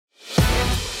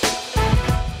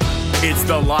It's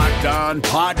the Locked On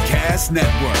Podcast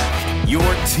Network, your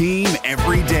team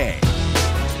every day.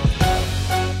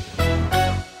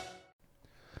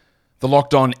 The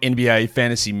Locked On NBA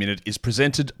Fantasy Minute is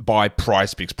presented by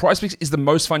PrizePicks. PrizePicks is the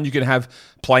most fun you can have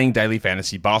playing daily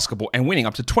fantasy basketball and winning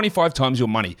up to 25 times your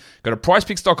money. Go to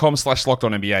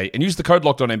prizepicks.com/LockedOnNBA and use the code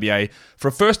LockedOnNBA for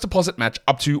a first deposit match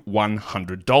up to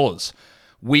 $100.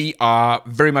 We are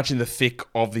very much in the thick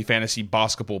of the fantasy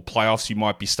basketball playoffs. You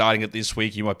might be starting it this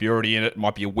week. You might be already in it. It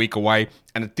might be a week away.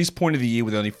 And at this point of the year,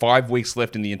 with only 5 weeks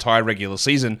left in the entire regular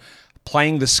season,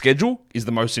 playing the schedule is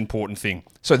the most important thing.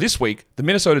 So this week, the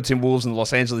Minnesota Timberwolves and the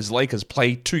Los Angeles Lakers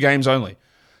play 2 games only.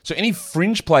 So any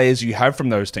fringe players you have from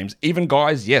those teams, even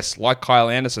guys, yes, like Kyle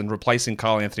Anderson replacing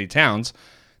Karl Anthony Towns,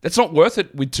 that's not worth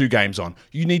it with 2 games on.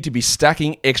 You need to be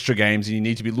stacking extra games, and you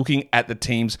need to be looking at the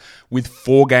teams with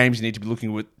 4 games. You need to be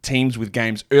looking at teams with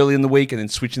games early in the week and then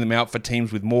switching them out for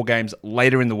teams with more games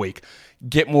later in the week.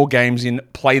 Get more games in,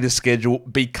 play the schedule,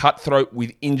 be cutthroat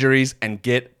with injuries, and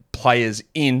get players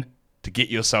in to get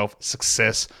yourself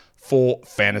success for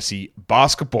fantasy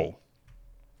basketball.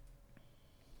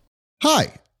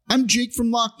 Hi, I'm Jake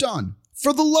from Locked On.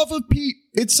 For the love of Pete,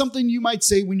 it's something you might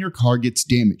say when your car gets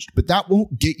damaged, but that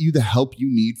won't get you the help you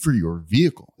need for your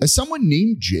vehicle. As someone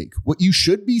named Jake, what you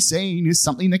should be saying is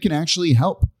something that can actually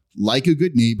help. Like a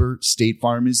good neighbor, State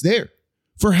Farm is there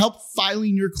for help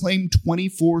filing your claim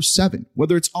 24/7,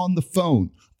 whether it's on the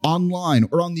phone, online,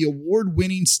 or on the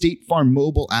award-winning State Farm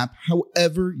mobile app,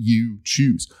 however you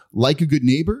choose. Like a good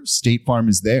neighbor, State Farm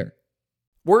is there.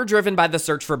 We're driven by the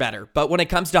search for better, but when it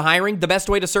comes to hiring, the best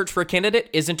way to search for a candidate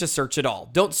isn't to search at all.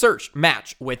 Don't search,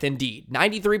 match with Indeed.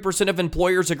 93% of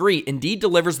employers agree Indeed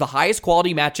delivers the highest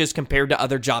quality matches compared to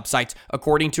other job sites,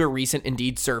 according to a recent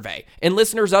Indeed survey. And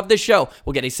listeners of this show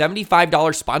will get a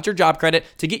 $75 sponsored job credit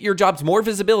to get your jobs more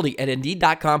visibility at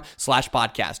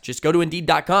Indeed.com/podcast. Just go to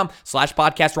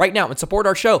Indeed.com/podcast right now and support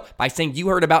our show by saying you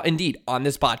heard about Indeed on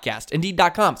this podcast.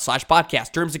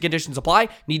 Indeed.com/podcast. Terms and conditions apply.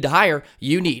 Need to hire?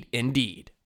 You need Indeed.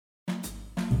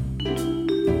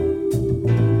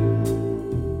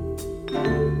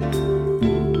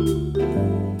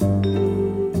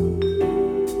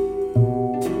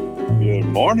 Good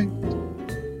morning.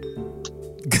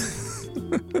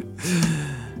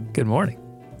 Good morning.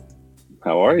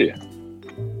 How are you?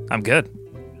 I'm good.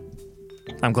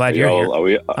 I'm glad you're here.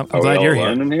 I'm glad you're here.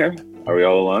 In here. Are we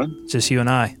all alone? Just you and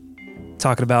I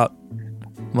talking about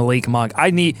Malik Monk.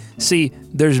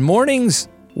 There's mornings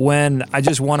when I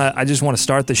just want to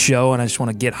start the show and I just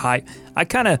want to get hype. I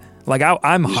kind of like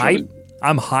I'm hype.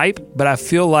 I'm hype, but I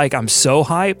feel like I'm so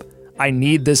hype. I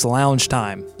need this lounge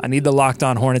time. I need the Locked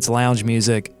On Hornets lounge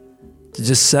music to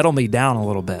just settle me down a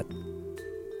little bit.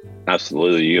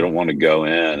 Absolutely. You don't want to go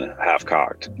in half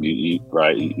cocked. You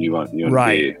want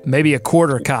right. To be... Maybe a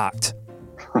quarter cocked.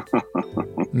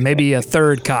 Maybe a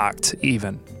third cocked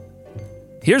even.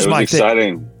 Here's my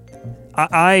exciting.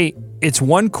 Thing. It's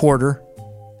one quarter.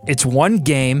 It's one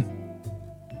game.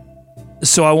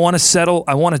 So I want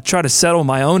to try to settle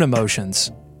my own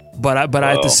emotions. But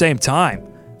at the same time,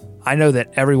 I know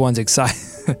that everyone's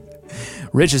excited.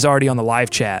 Rich is already on the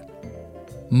live chat.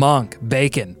 Monk,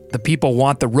 Bacon, the people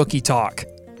want the rookie talk.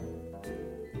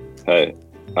 Hey,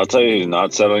 I'll tell you who's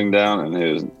not settling down and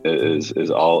who is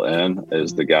all in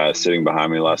is the guy sitting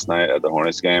behind me last night at the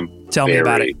Hornets game. Tell me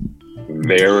about it.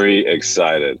 Very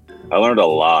excited. I learned a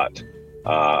lot.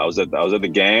 I was at the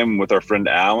game with our friend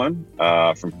Alan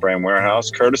from Frame Warehouse,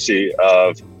 courtesy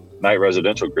of Night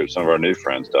Residential Group, some of our new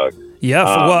friends, Doug. Yeah,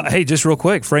 well, hey, just real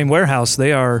quick, Frame Warehouse,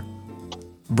 they are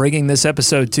bringing this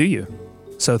episode to you.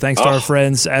 So thanks to our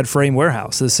friends at Frame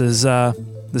Warehouse. This is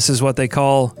what they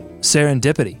call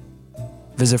serendipity.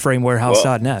 Visit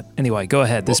framewarehouse.net. Anyway, go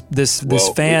ahead. This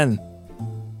fan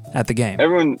at the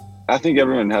game. I think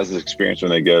everyone has this experience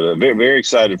when they go to very, very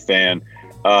excited fan.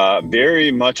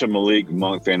 Very much a Malik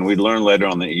Monk fan. We'd learn later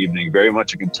on in the evening, very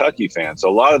much a Kentucky fan. So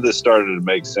a lot of this started to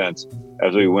make sense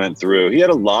as we went through. He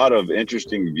had a lot of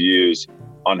interesting views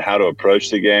on how to approach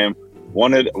the game.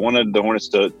 Wanted the Hornets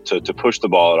to push the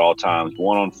ball at all times.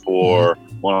 1-on-4,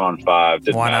 1-on-5.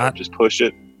 Didn't Why matter. not? Just push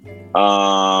it.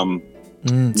 Salt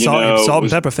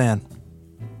and pepper fan.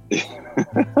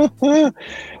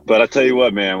 But I tell you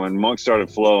what, man, when Monk started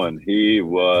flowing, he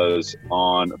was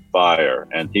on fire.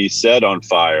 And he said on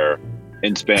fire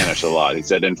in Spanish a lot. He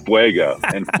said en fuego,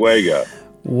 en fuego.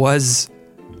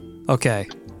 Okay.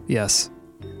 Yes.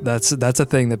 That's a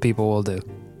thing that people will do.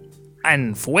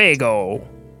 En fuego.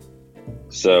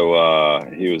 So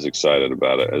he was excited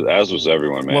about it, as was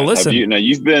everyone, man. Well, listen.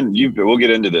 You've been. We'll get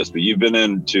into this, but you've been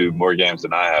into more games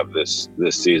than I have this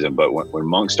season. But when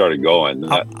Monk started going,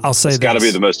 I'll say it's got to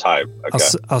be the most hype. Okay.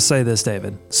 I'll say this,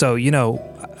 David. So,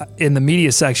 in the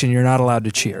media section, you're not allowed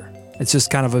to cheer. It's just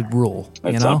kind of a rule.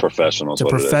 It's unprofessional. It's a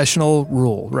professional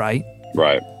rule, right?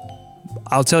 Right.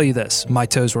 I'll tell you this. My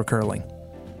toes were curling.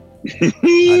 I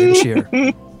didn't cheer,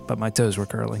 but my toes were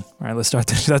curling. All right, let's start.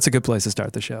 That's a good place to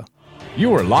start the show.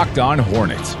 You are Locked On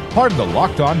Hornets, part of the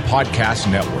Locked On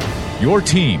Podcast Network. Your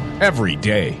team every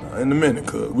day. In a minute,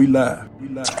 cuz we live.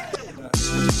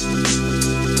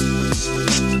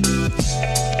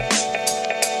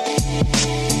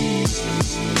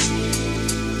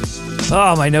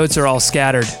 Oh, my notes are all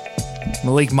scattered.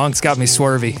 Malik Monk's got me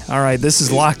swervy. All right, this is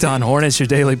Locked On Hornets, your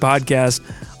daily podcast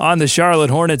on the Charlotte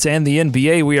Hornets and the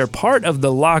NBA. We are part of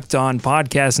the Locked On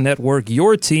Podcast Network,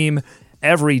 your team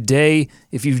every day.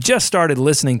 If you've just started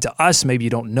listening to us, maybe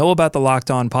you don't know about the Locked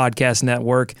On Podcast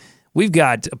Network, we've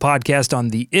got a podcast on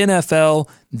the NFL,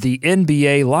 the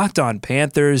NBA. Locked On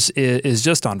Panthers is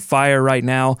just on fire right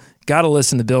now. Got to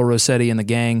listen to Bill Rossetti and the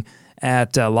gang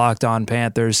at Locked On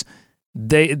Panthers.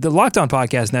 The Locked On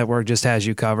Podcast Network just has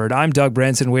you covered. I'm Doug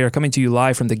Branson. We are coming to you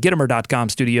live from the Gittimer.com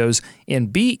studios in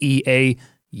BEA,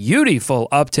 beautiful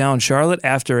uptown Charlotte.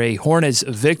 After a Hornets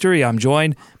victory, I'm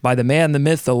joined by the man, the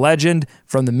myth, the legend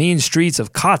from the mean streets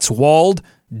of Cotswold,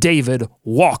 David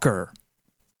Walker.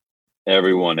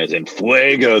 Everyone is in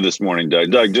fuego this morning,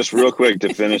 Doug. Doug, just real quick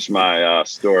to finish my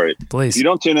story. Please. If you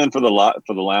don't tune in for the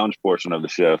lounge portion of the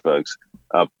show, folks,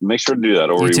 make sure to do that.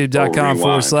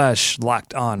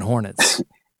 YouTube.com/Locked On Hornets.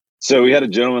 So we had a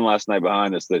gentleman last night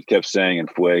behind us that kept saying "en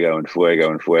fuego, en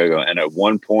fuego, en fuego," and at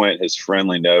one point his friend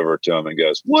leaned over to him and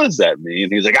goes, "What does that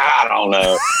mean?" He's like, "I don't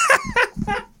know."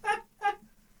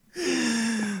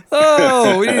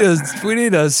 Oh, we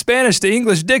need a Spanish to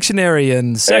English dictionary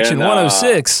in section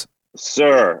 106.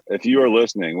 Sir, if you are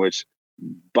listening, which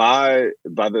based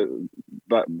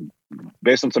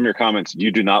on some of your comments,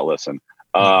 you do not listen.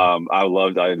 I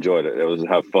enjoyed it. It was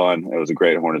have fun. It was a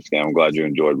great Hornets game. I'm glad you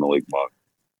enjoyed Malik Monk.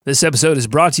 This episode is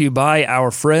brought to you by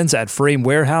our friends at Frame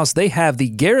Warehouse. They have the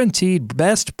guaranteed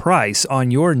best price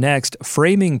on your next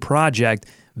framing project.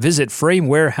 Visit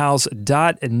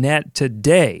framewarehouse.net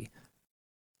today.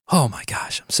 Oh my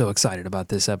gosh, I'm so excited about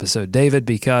this episode, David,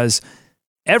 because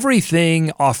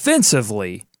everything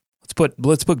offensively,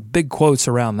 let's put big quotes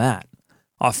around that.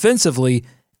 Offensively,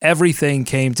 everything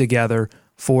came together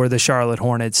for the Charlotte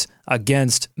Hornets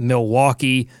against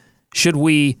Milwaukee.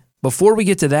 Before we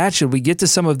get to that, should we get to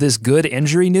some of this good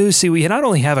injury news? See, we not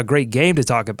only have a great game to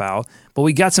talk about, but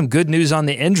we got some good news on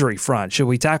the injury front. Should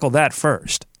we tackle that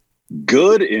first?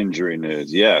 Good injury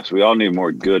news. Yes, we all need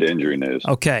more good injury news.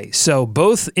 Okay, so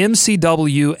both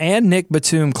MCW and Nick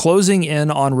Batum closing in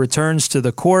on returns to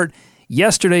the court.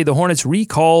 Yesterday, the Hornets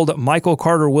recalled Michael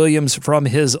Carter-Williams from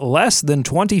his less than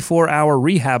 24-hour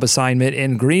rehab assignment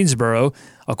in Greensboro.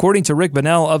 According to Rick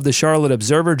Bonnell of the Charlotte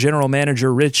Observer, general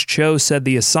manager Rich Cho said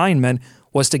the assignment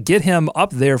was to get him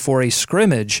up there for a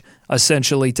scrimmage,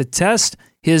 essentially to test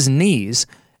his knees,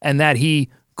 and that he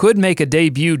could make a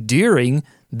debut during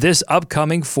this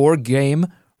upcoming 4-game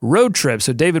road trip.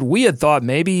 So, David, we had thought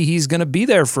maybe he's going to be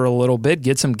there for a little bit,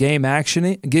 get some game action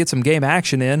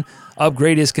in,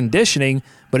 upgrade his conditioning,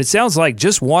 but it sounds like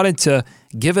just wanted to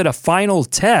give it a final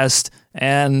test,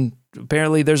 and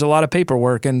apparently there's a lot of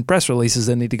paperwork and press releases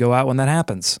that need to go out when that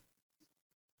happens.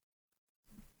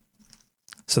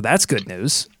 So that's good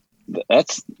news.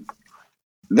 Was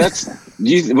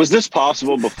this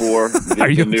possible before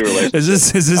the new relationship?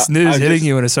 Is this news hitting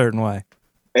you in a certain way?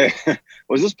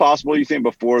 Was this possible, you think,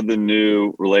 before the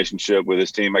new relationship with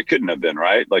his team? I couldn't have been,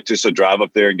 right? Like just to drive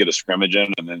up there and get a scrimmage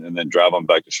in and then drive on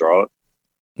back to Charlotte?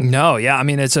 No, yeah. I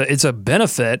mean, it's a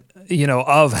benefit,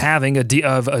 of having a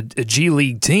G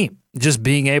League team. Just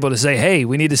being able to say, hey,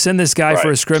 we need to send this guy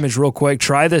for a scrimmage real quick,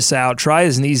 try this out, try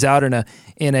his knees out in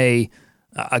a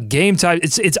game type.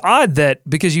 It's odd that,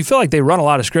 because you feel like they run a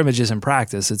lot of scrimmages in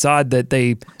practice. It's odd that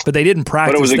they didn't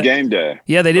practice. But it was a game day.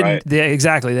 Yeah, they didn't. Right?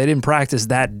 Exactly. They didn't practice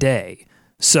that day.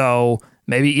 So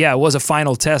maybe, it was a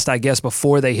final test, I guess,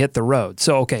 before they hit the road.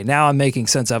 So, okay, now I'm making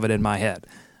sense of it in my head.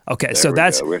 Okay, we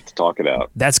have to talk it out.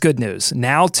 That's good news.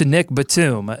 Now to Nick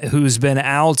Batum, who's been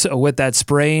out with that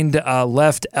sprained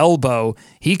left elbow.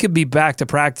 He could be back to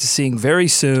practicing very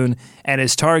soon and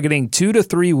is targeting 2 to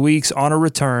 3 weeks on a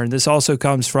return. This also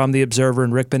comes from the Observer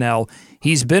and Rick Bonnell.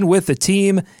 He's been with the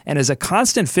team and is a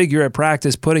constant figure at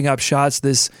practice, putting up shots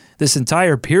this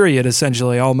entire period,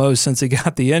 essentially, almost since he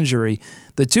got the injury.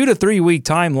 The 2 to 3 week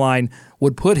timeline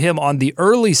would put him on the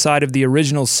early side of the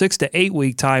original 6 to 8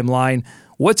 week timeline,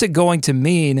 What's it going to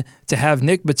mean to have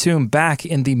Nick Batum back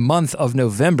in the month of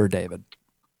November, David?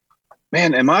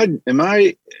 Man, am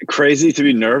I crazy to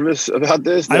be nervous about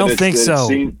this? I don't think so.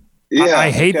 I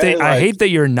hate that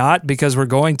you're not, because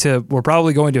we're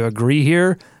probably going to agree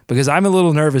here, because I'm a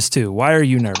little nervous too. Why are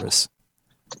you nervous?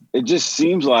 It just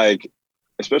seems like,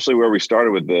 especially where we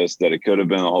started with this, that it could have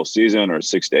been the whole season or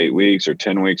 6 to 8 weeks or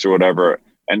 10 weeks or whatever.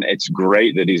 And it's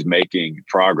great that he's making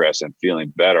progress and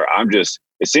feeling better.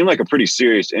 It seemed like a pretty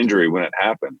serious injury when it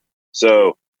happened.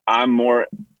 So I'm more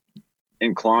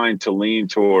inclined to lean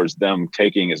towards them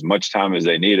taking as much time as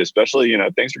they need, especially,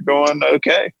 things are going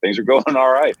okay. Things are going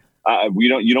all right.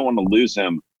 You don't want to lose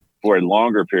him for a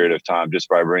longer period of time just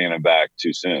by bringing him back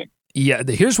too soon. Yeah,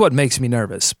 here's what makes me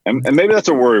nervous. And maybe that's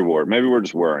a worry ward. Maybe we're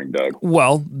just worrying, Doug.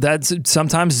 Well,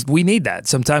 sometimes we need that.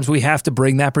 Sometimes we have to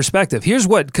bring that perspective. Here's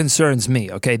what concerns me,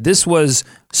 okay? This was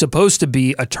supposed to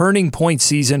be a turning point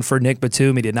season for Nick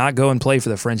Batum. He did not go and play for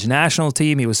the French national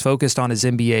team. He was focused on his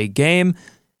NBA game,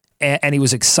 and he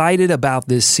was excited about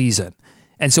this season.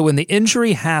 And so when the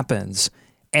injury happens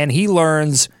and he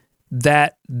learns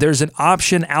that there's an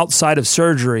option outside of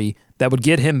surgery that would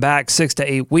get him back 6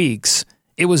 to 8 weeks,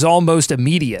 it was almost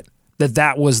immediate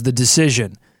that was the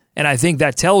decision. And I think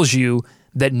that tells you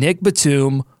that Nick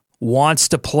Batum wants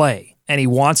to play, and he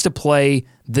wants to play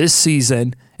this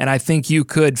season. And I think you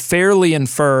could fairly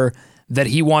infer that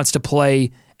he wants to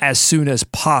play as soon as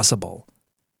possible.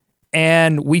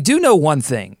 And we do know one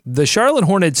thing. The Charlotte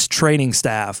Hornets training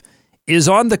staff is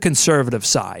on the conservative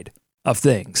side of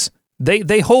things.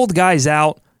 They hold guys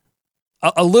out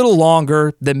a little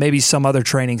longer than maybe some other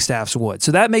training staffs would.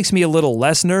 So that makes me a little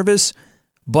less nervous,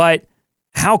 but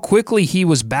how quickly he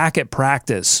was back at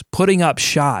practice, putting up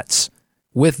shots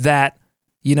with that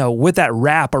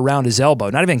wrap around his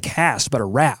elbow, not even cast, but a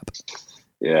wrap.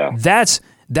 Yeah.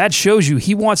 That shows you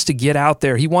he wants to get out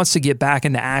there. He wants to get back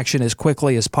into action as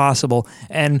quickly as possible.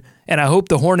 And I hope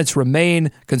the Hornets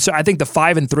remain concerned. I think the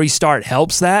 5-3 start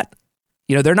helps that.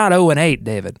 They're not 0-8,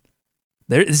 David.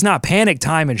 It's not panic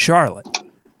time in Charlotte.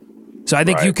 So I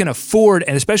think you can afford,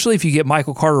 and especially if you get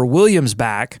Michael Carter-Williams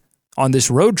back on this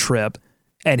road trip,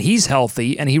 and he's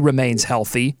healthy, and he remains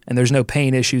healthy, and there's no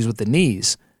pain issues with the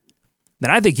knees, then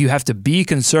I think you have to be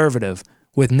conservative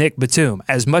with Nick Batum.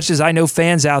 As much as I know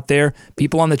fans out there,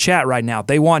 people on the chat right now,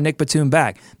 they want Nick Batum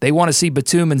back. They want to see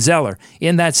Batum and Zeller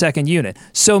in that second unit.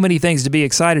 So many things to be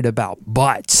excited about.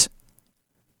 But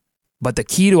the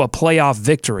key to a playoff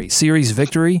victory, series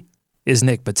victory, is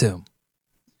Nick Batum.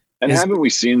 And haven't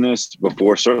we seen this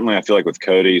before? Certainly, I feel like with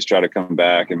Cody, he's tried to come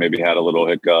back and maybe had a little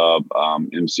hiccup.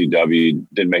 MCW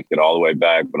didn't make it all the way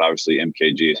back, but obviously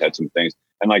MKG has had some things.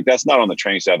 And that's not on the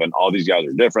training staff. And all these guys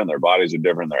are different. Their bodies are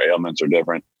different. Their ailments are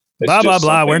different. Blah, blah,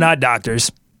 blah. We're not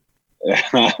doctors.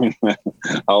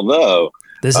 Although.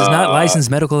 This is not licensed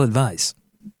medical advice.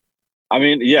 I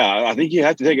mean, yeah, I think you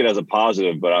have to take it as a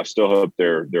positive, but I still hope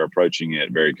they're approaching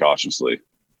it very cautiously.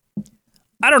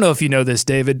 I don't know if you know this,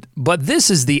 David, but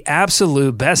this is the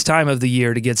absolute best time of the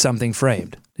year to get something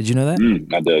framed. Did you know that?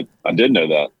 I did. I did know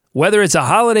that. Whether it's a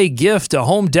holiday gift, a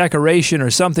home decoration,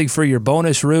 or something for your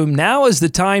bonus room, now is the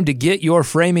time to get your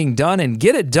framing done and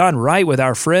get it done right with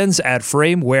our friends at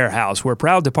Frame Warehouse. We're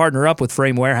proud to partner up with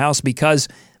Frame Warehouse because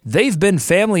they've been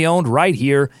family-owned right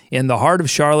here in the heart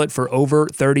of Charlotte for over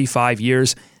 35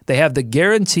 years. They have the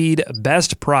guaranteed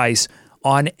best price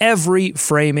on every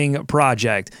framing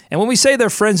project. And when we say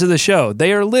they're friends of the show,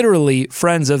 they are literally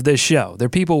friends of this show. They're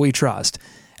people we trust.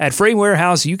 At Frame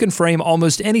Warehouse, you can frame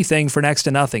almost anything for next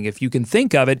to nothing. If you can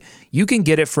think of it, you can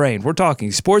get it framed. We're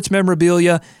talking sports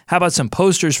memorabilia. How about some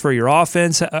posters for your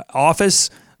office?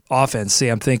 See,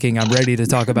 I'm thinking I'm ready to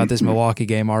talk about this Milwaukee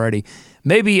game already.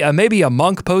 Maybe a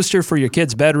Monk poster for your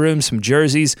kid's bedroom, some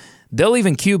jerseys. They'll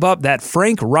even cube up that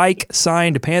Frank Reich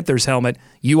signed Panthers helmet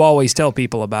you always tell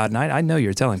people about, and I know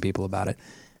you're telling people about it.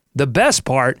 The best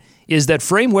part is that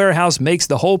Frame Warehouse makes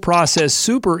the whole process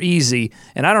super easy,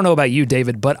 and I don't know about you,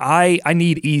 David, but I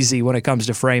need easy when it comes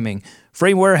to framing.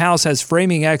 Frame Warehouse has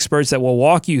framing experts that will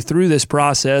walk you through this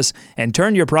process and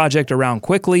turn your project around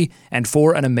quickly and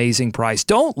for an amazing price.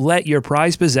 Don't let your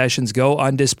prized possessions go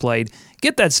undisplayed.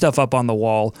 Get that stuff up on the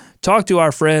wall. Talk to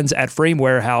our friends at Frame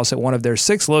Warehouse at one of their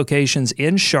 6 locations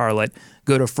in Charlotte.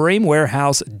 Go to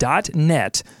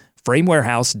framewarehouse.net,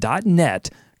 framewarehouse.net,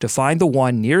 to find the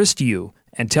one nearest you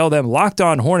and tell them Locked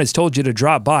On Hornets told you to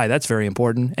drop by. That's very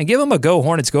important. And give them a Go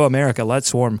Hornets, Go America, Let's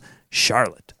Swarm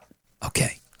Charlotte.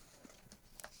 Okay.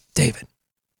 David,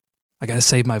 I got to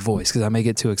save my voice because I may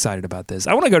get too excited about this.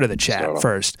 I want to go to the chat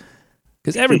first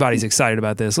because everybody's excited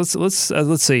about this. Let's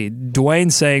see.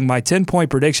 Dwayne saying my 10-point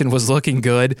prediction was looking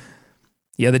good.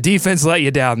 Yeah, the defense let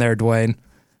you down there, Dwayne.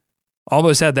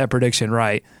 Almost had that prediction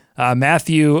right.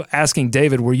 Matthew asking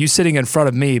David, were you sitting in front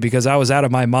of me because I was out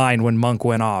of my mind when Monk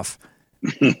went off?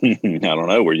 I don't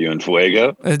know. Were you in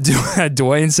Fuego?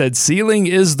 Dwayne said, ceiling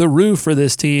is the roof for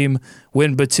this team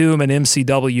when Batum and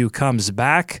MCW comes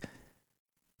back.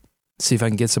 Let's see if I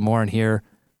can get some more in here.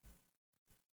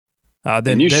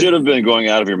 Then you should have been going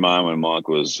out of your mind when Monk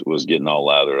was getting all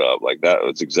lathered up. Like that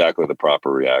was exactly the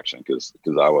proper reaction because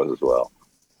I was as well.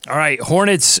 All right,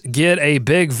 Hornets get a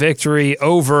big victory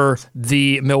over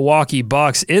the Milwaukee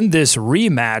Bucks in this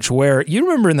rematch where you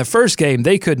remember in the first game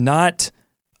they could not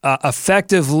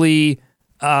effectively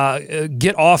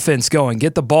get offense going,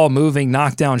 get the ball moving,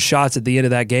 knock down shots at the end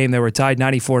of that game. They were tied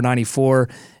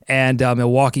 94-94, and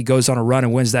Milwaukee goes on a run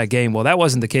and wins that game. Well, that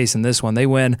wasn't the case in this one. They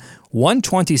win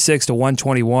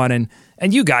 126-121,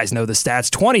 and you guys know the stats.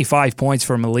 25 points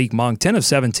for Malik Monk, 10 of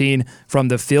 17 from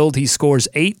the field. He scores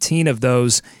 18 of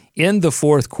those in the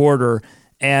fourth quarter,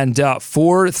 and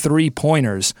 4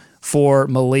 3-pointers for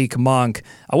Malik Monk.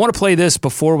 I want to play this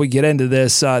before we get into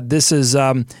this. This is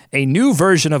a new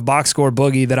version of Box Score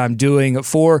Boogie that I'm doing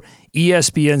for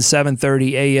ESPN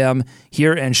 7:30 a.m.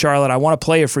 here in Charlotte. I want to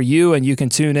play it for you, and you can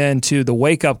tune in to the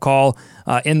wake-up call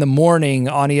in the morning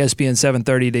on ESPN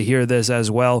 7:30 to hear this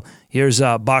as well. Here's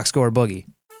Box Score Boogie.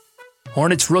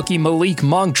 Hornets rookie Malik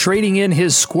Monk trading in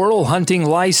his squirrel hunting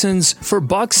license for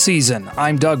Bucks season.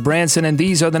 I'm Doug Branson, and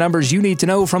these are the numbers you need to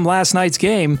know from last night's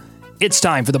game. It's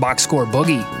time for the Box Score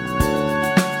Boogie.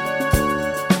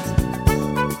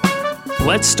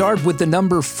 Let's start with the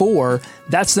number 4.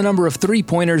 That's the number of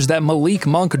three-pointers that Malik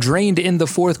Monk drained in the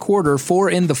fourth quarter, 4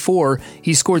 in the 4.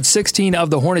 He scored 16 of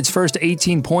the Hornets' first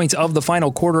 18 points of the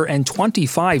final quarter and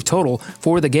 25 total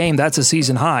for the game. That's a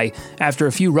season high. After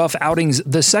a few rough outings,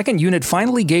 the second unit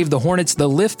finally gave the Hornets the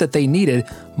lift that they needed.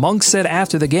 Monk said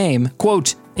after the game,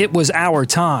 quote, "It was our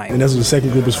time." And that's what the second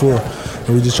group is for.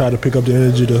 And we just try to pick up the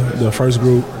energy the first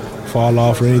group fall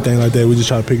off or anything like that. We just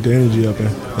try to pick the energy up, and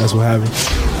that's what happened.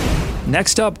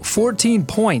 Next up, 14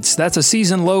 points. That's a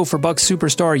season low for Bucks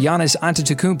superstar Giannis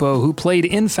Antetokounmpo, who played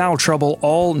in foul trouble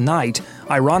all night.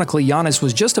 Ironically, Giannis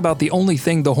was just about the only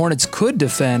thing the Hornets could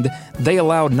defend. They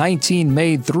allowed 19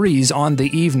 made threes on the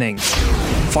evening.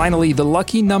 Finally, the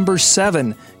lucky number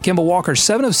 7. Kemba Walker,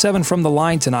 7 of 7 from the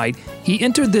line tonight. He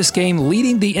entered this game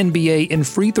leading the NBA in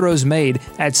free throws made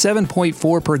at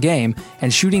 7.4 per game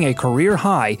and shooting a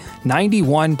career-high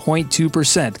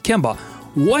 91.2%. Kemba,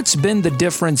 what's been the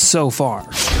difference so far?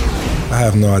 I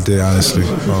have no idea, honestly.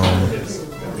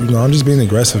 I'm just being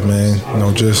aggressive, man.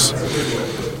 Just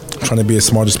trying to be as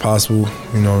smart as possible.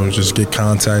 Just get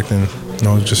contact and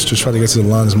just try to get to the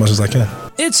line as much as I can.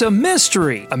 It's a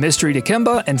mystery to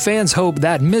Kemba, and fans hope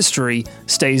that mystery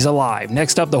stays alive.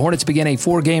 Next up, the Hornets begin a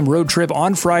 4-game road trip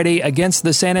on Friday against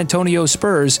the San Antonio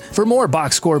Spurs. For more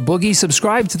Box Score Boogie,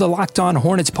 subscribe to the Locked On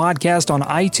Hornets podcast on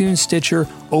iTunes, Stitcher,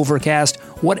 Overcast,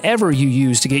 whatever you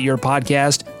use to get your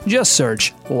podcast. Just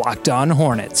search Locked On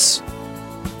Hornets.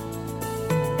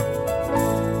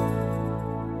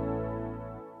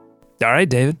 All right,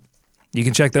 David. You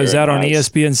can check those out on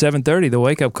ESPN 7:30, the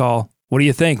wake-up call. What do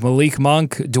you think? Malik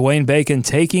Monk, Dwayne Bacon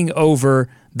taking over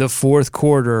the fourth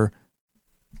quarter.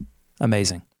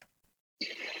 Amazing.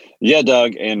 Yeah,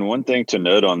 Doug. And one thing to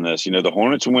note on this, the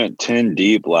Hornets went 10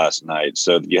 deep last night.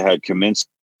 So you had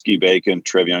Kaminsky, Bacon,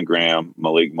 Trevion Graham,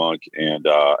 Malik Monk, and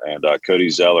Cody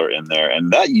Zeller in there.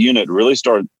 And that unit really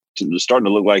starting to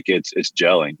look like it's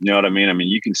gelling. You know what I mean? I mean,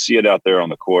 you can see it out there on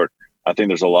the court. I think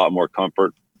there's a lot more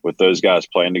comfort with those guys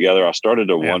playing together. I started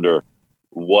to wonder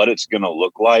what it's going to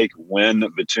look like when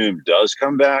Batum does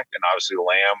come back, and obviously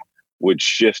Lamb would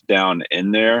shift down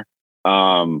in there.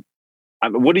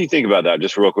 What do you think about that?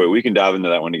 Just real quick, we can dive into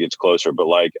that when it gets closer. But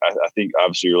I think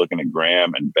obviously you're looking at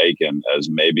Graham and Bacon as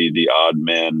maybe the odd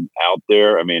men out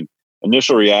there. I mean,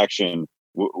 initial reaction: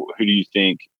 who do you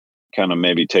think kind of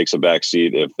maybe takes a back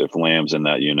seat if Lamb's in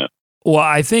that unit? Well,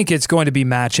 I think it's going to be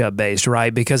matchup based,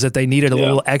 right? Because if they needed a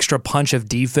little extra punch of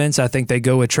defense, I think they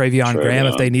go with Trevion Graham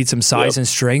if they need some size and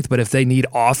strength. But if they need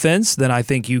offense, then I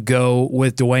think you go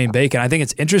with Dwayne Bacon. I think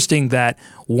it's interesting that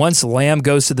once Lamb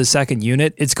goes to the second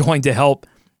unit, it's going to help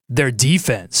their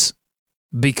defense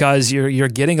because you're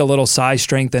getting a little size,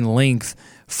 strength, and length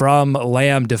from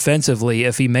Lamb defensively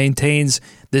if he maintains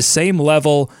the same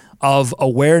level of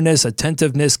awareness,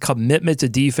 attentiveness, commitment to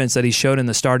defense that he's shown in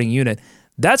the starting unit.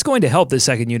 That's going to help this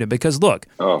second unit because, look,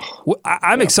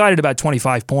 I'm excited about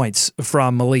 25 points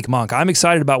from Malik Monk. I'm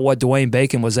excited about what Dwayne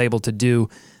Bacon was able to do.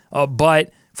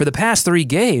 But for the past 3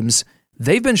 games,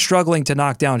 they've been struggling to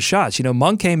knock down shots.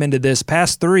 Monk came into this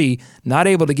past 3, not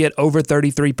able to get over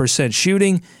 33%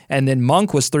 shooting, and then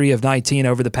Monk was 3 of 19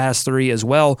 over the past 3 as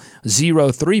well, 0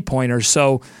 3-pointers.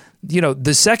 So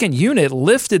the second unit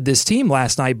lifted this team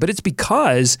last night, but it's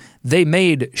because they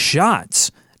made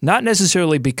shots, not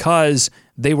necessarily because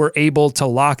they were able to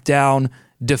lock down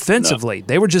defensively. No.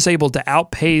 They were just able to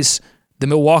outpace the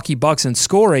Milwaukee Bucks in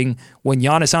scoring when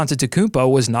Giannis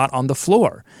Antetokounmpo was not on the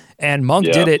floor. And Monk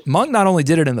did it. Monk not only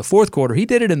did it in the fourth quarter, he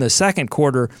did it in the second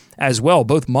quarter as well.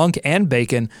 Both Monk and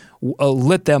Bacon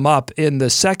lit them up in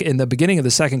the beginning of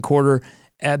the second quarter.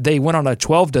 They went on a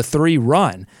 12-3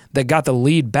 run that got the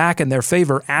lead back in their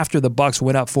favor after the Bucks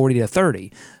went up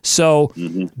 40-30. So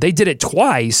they did it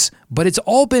twice, but it's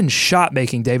all been shot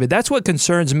making, David. That's what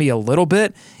concerns me a little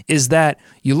bit, is that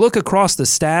you look across the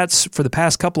stats for the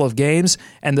past couple of games,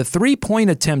 and the 3-point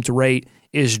attempt rate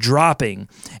is dropping,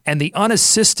 and the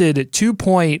unassisted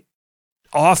 2-point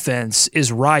offense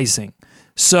is rising.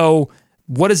 So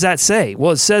what does that say?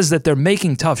 Well, it says that they're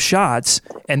making tough shots,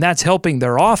 and that's helping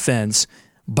their offense.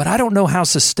 But I don't know how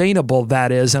sustainable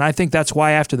that is, and I think that's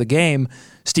why after the game,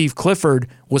 Steve Clifford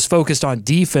was focused on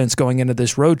defense going into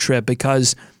this road trip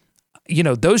because,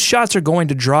 those shots are going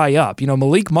to dry up.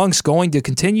 Malik Monk's going to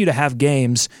continue to have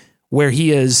games where he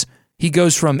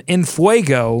goes from en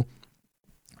fuego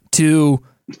to,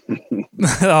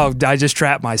 oh, I just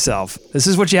trapped myself. This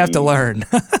is what you have to learn,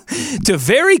 to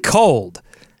very cold.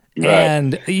 Right.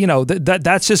 And,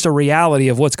 that's just a reality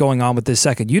of what's going on with this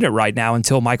second unit right now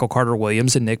until Michael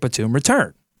Carter-Williams and Nick Batum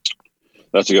return.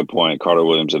 That's a good point.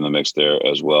 Carter-Williams in the mix there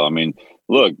as well. I mean,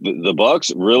 look, the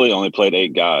Bucks really only played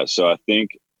 8 guys. So I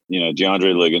think,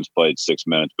 DeAndre Liggins played 6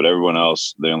 minutes, but everyone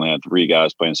else, they only had 3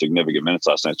 guys playing significant minutes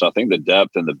last night. So I think the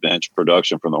depth and the bench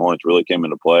production from the Hornets really came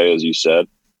into play, as you said.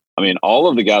 I mean, all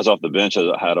of the guys off the bench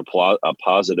had a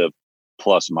positive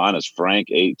plus-minus. Frank,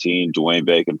 18, Dwayne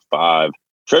Bacon, 5.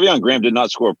 Trevion Graham did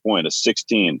not score a point, a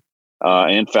 16,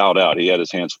 and fouled out. He had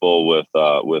his hands full with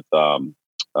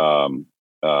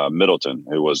Middleton,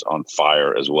 who was on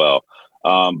fire as well.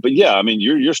 But yeah, I mean,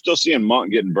 you're still seeing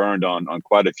Monk getting burned on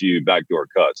quite a few backdoor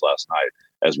cuts last night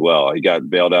as well. He got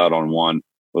bailed out on one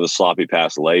with a sloppy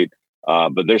pass late.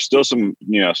 But there's still some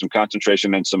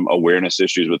concentration and some awareness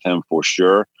issues with him for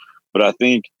sure. But I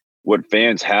think what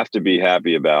fans have to be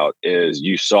happy about is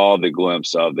you saw the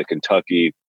glimpse of the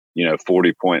Kentucky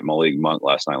 40-point Malik Monk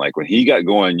last night. Like when he got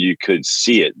going, you could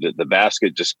see it. The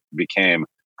basket just became,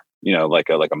 like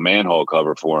a manhole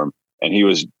cover for him. And he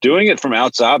was doing it from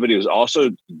outside, but he was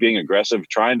also being aggressive,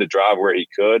 trying to drive where he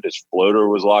could. His floater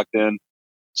was locked in.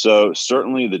 So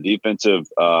certainly the defensive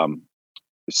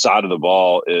side of the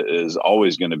ball is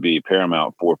always going to be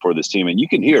paramount for this team. And you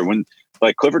can hear when,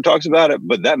 like Clifford talks about it,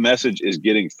 but that message is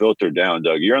getting filtered down,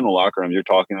 Doug. You're in the locker room, you're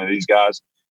talking to these guys,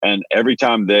 and every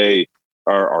time they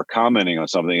are commenting on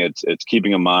something, it's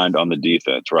keeping a mind on the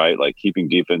defense, right? Like keeping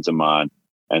defense in mind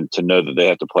and to know that they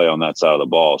have to play on that side of the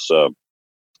ball. So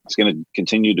it's going to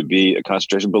continue to be a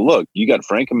concentration. But look, you got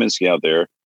Frank Kaminsky out there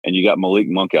and you got Malik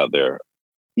Monk out there.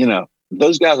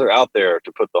 Those guys are out there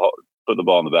to put the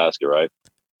ball in the basket, right?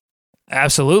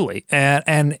 Absolutely.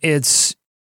 And it's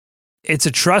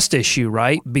a trust issue,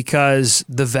 right? Because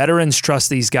the veterans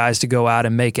trust these guys to go out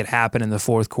and make it happen in the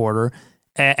fourth quarter.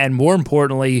 And more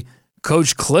importantly,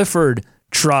 Coach Clifford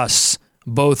trusts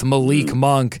both Malik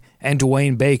Monk and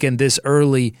Dwayne Bacon this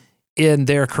early in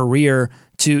their career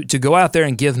to go out there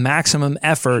and give maximum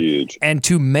effort and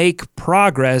to make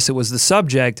progress. It was the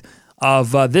subject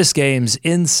of this game's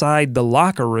Inside the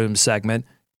Locker Room segment.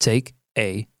 Take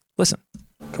a listen.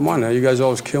 Come on now, you guys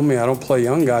always kill me. I don't play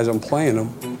young guys, I'm playing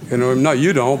them. No,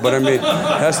 you don't, but I mean,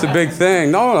 that's the big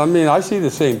thing. No, I mean, I see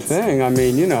the same thing. I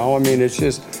mean, it's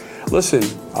just, listen,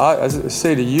 I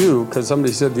say to you, because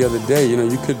somebody said the other day,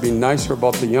 you could be nicer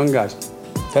about the young guys.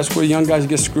 That's where young guys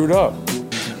get screwed up.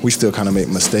 We still kind of make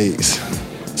mistakes,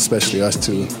 especially us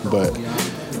two,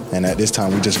 and at this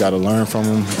time we just got to learn from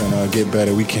them and get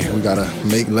better. We got to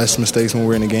make less mistakes when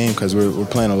we're in the game because we're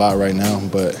playing a lot right now,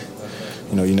 but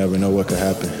you never know what could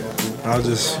happen. I'll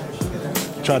just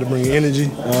try to bring energy,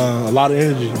 a lot of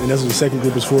energy, and that's what the second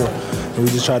group is for. And we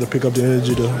just try to pick up the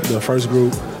energy the first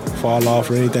group fall off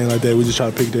or anything like that. We just try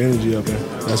to pick the energy up, and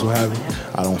that's what happened.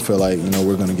 I don't feel like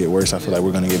we're going to get worse. I feel like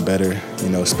we're going to get better,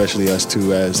 especially us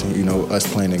two as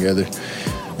us playing together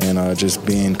and just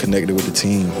being connected with the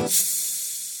team.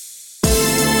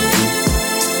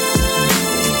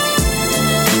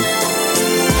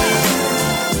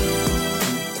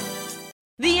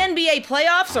 The NBA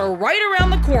playoffs are right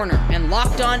around the corner, and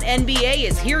Locked On NBA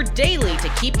is here daily to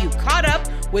keep you caught up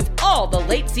with all the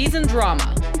late season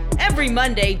drama. Every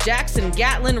Monday, Jackson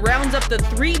Gatlin rounds up the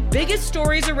 3 biggest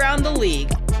stories around the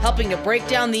league, helping to break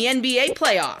down the NBA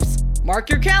playoffs.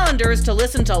 Mark your calendars to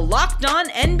listen to Locked On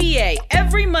NBA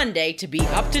every Monday to be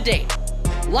up to date.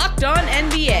 Locked On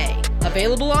NBA,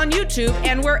 Available on YouTube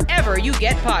and wherever you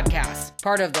get podcasts.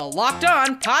 Part of the Locked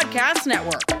On Podcast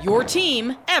Network. Your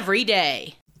team every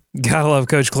day. Gotta love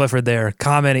Coach Clifford there,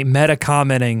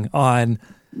 meta-commenting on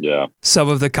some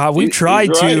of the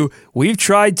we've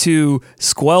tried to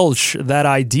squelch that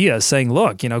idea, saying,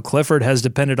 look, Clifford has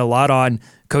depended a lot on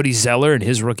Cody Zeller in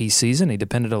his rookie season. He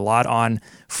depended a lot on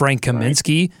Frank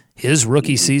Kaminsky, his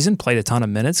rookie season, played a ton of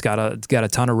minutes, got a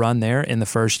ton of run there in the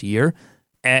first year.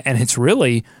 And it's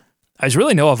really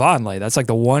Noah Vonleh. That's like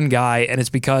the one guy, and it's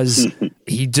because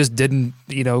he just didn't,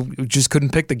 just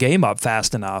couldn't pick the game up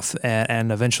fast enough, and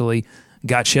eventually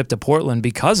got shipped to Portland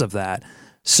because of that.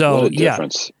 So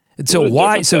difference. So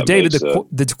why? So David,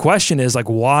 the question is like,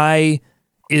 why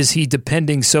is he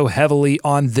depending so heavily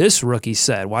on this rookie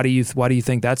set? Why do you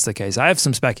think that's the case? I have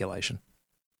some speculation.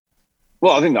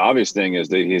 Well, I think the obvious thing is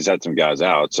that he's had some guys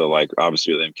out. So, like,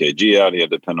 obviously with MKG out, he had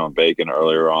to depend on Bacon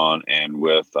earlier on, and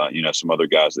with some other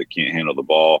guys that can't handle the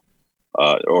ball,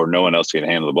 or no one else can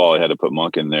handle the ball, he had to put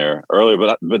Monk in there earlier.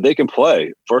 But they can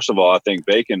play. First of all, I think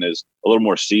Bacon is a little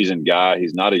more seasoned guy.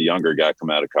 He's not a younger guy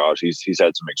coming out of college. He's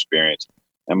had some experience,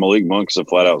 and Malik Monk is a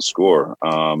flat out scorer.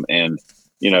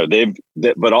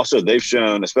 But also they've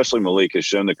shown, especially Malik has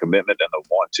shown the commitment and the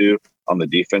want to on the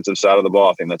defensive side of the ball.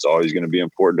 I think that's always going to be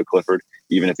important to Clifford,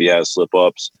 even if he has slip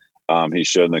ups. He's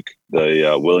shown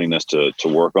the willingness to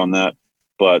work on that.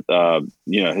 But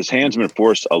his hands have been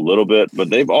forced a little bit, but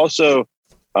they've also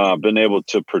been able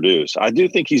to produce. I do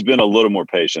think he's been a little more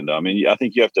patient, though. I mean, I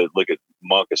think you have to look at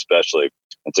Monk especially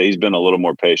and say he's been a little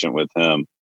more patient with him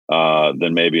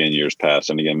than maybe in years past.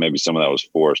 And again, maybe some of that was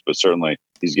forced, but certainly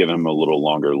he's given him a little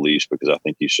longer leash because I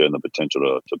think he's shown the potential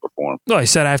to perform. Well, he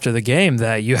said after the game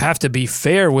that you have to be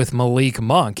fair with Malik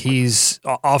Monk. He's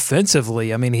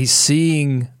offensively, I mean, he's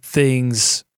seeing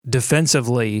things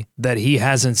defensively that he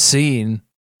hasn't seen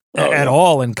at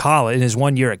all in college, in his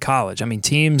 1 year at college. I mean,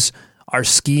 teams are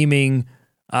scheming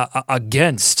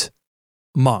against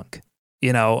Monk.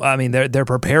 I mean, they're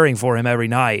preparing for him every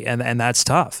night, and that's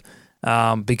tough.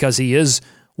 Because he is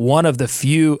one of the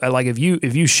few. Like if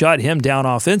you shut him down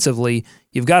offensively,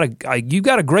 you've got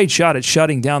a great shot at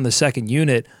shutting down the second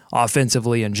unit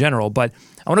offensively in general. But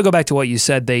I want to go back to what you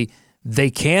said.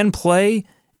 They can play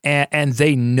and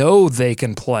they know they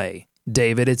can play.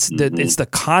 David, it's the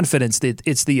confidence,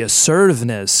 it's the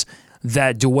assertiveness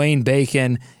that Dwayne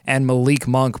Bacon and Malik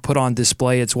Monk put on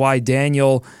display. It's why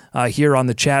Daniel here on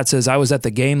the chat says, I was at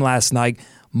the game last night.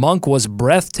 Monk was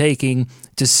breathtaking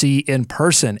to see in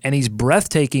person, and he's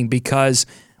breathtaking because,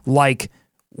 like,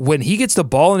 when he gets the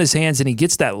ball in his hands and he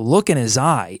gets that look in his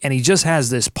eye and he just has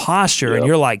this posture, and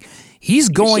you're like, he's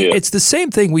going. It's the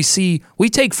same thing we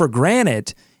take for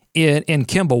granted in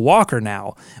Kemba Walker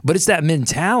now, but it's that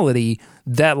mentality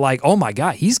that, like, oh my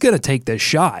God, he's going to take this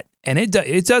shot, and it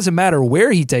doesn't matter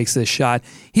where he takes this shot,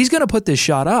 he's going to put this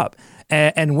shot up,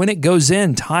 and when it goes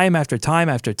in time after time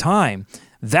after time,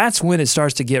 that's when it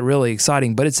starts to get really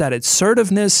exciting. But it's that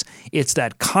assertiveness, it's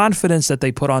that confidence that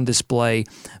they put on display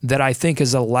that I think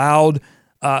has allowed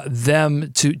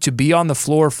them to be on the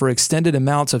floor for extended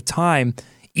amounts of time,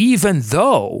 even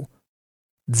though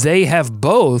they have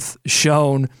both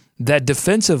shown that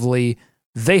defensively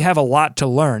they have a lot to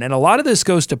learn. And a lot of this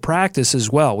goes to practice as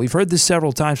well. We've heard this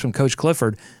several times from Coach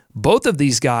Clifford. Both of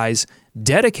these guys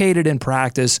dedicated in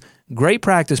practice, great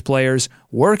practice players,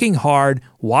 working hard,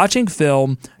 watching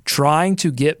film, trying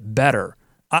to get better.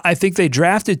 I think they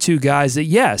drafted two guys that,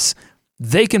 yes,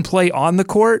 they can play on the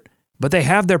court, but they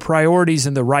have their priorities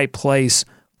in the right place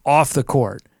off the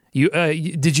court.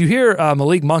 Did you hear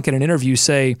Malik Monk in an interview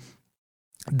say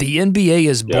the NBA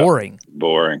is boring?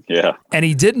 Boring, yeah. And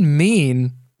he didn't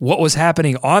mean what was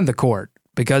happening on the court,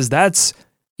 because that's,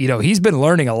 he's been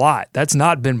learning a lot. That's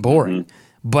not been boring.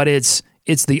 But it's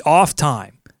the off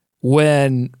time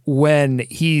when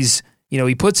he's,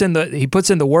 he puts in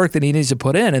the work that he needs to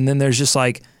put in, and then there's just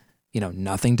like,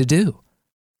 nothing to do.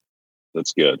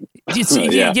 That's good.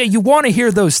 Yeah, you want to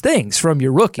hear those things from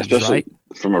your rookies, especially right?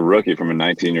 From a rookie, from a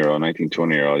 19-year-old,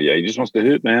 20-year-old. Yeah, he just wants to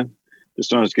hoop, man.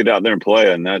 Just wants to get out there and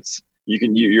play, and that's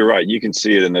you're right. You can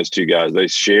see it in those two guys. They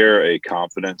share a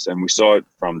confidence, and we saw it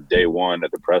from day one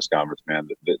at the press conference, man.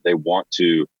 That they want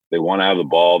to have the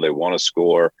ball, they want to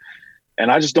score, and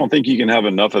I just don't think you can have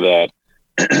enough of that,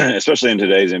 especially in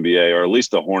today's NBA, or at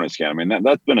least the Hornets can. I mean,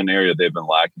 that's been an area they've been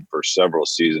lacking for several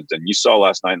seasons, and you saw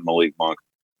last night in Malik Monk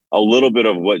a little bit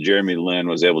of what Jeremy Lin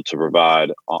was able to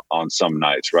provide on some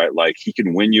nights, right? Like he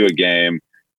can win you a game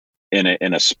in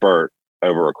a spurt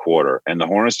over a quarter. And the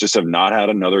Hornets just have not had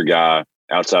another guy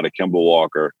outside of Kemba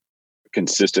Walker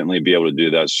consistently be able to do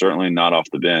that. Certainly not off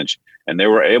the bench. and they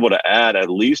were able to add at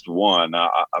least one.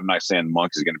 I'm not saying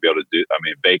Monk is going to be able to do. I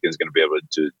mean, Bacon's going to be able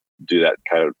to do that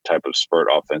kind of type of spurt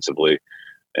offensively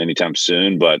anytime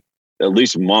soon, but at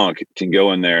least Monk can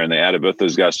go in there, and they added both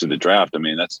those guys to the draft. I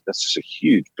mean, that's just a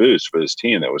huge boost for this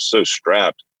team that was so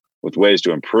strapped with ways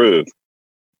to improve.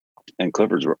 And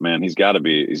Clifford's, man, he's got to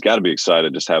be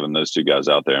excited just having those two guys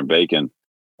out there, and Bacon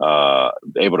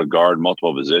able to guard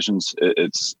multiple positions.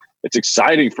 It's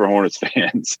exciting for Hornets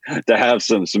fans to have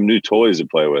some new toys to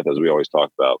play with, as we always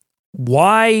talk about.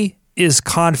 Why is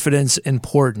confidence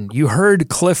important? You heard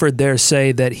Clifford there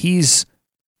say that he's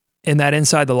in that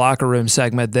inside the locker room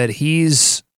segment that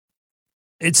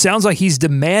it sounds like he's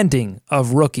demanding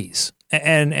of rookies.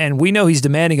 And we know he's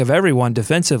demanding of everyone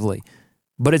defensively.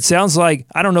 But it sounds like,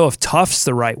 I don't know if tough's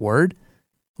the right word,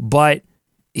 but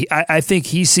I think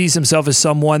he sees himself as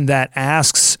someone that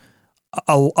asks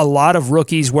a lot of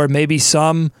rookies where maybe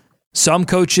some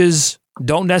coaches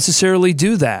don't necessarily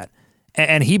do that.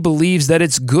 And he believes that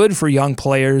it's good for young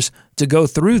players to go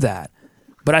through that.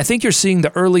 But I think you're seeing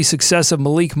the early success of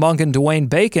Malik Monk and Dwayne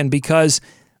Bacon because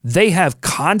they have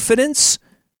confidence,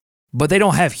 but they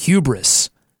don't have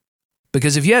hubris.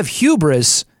 Because if you have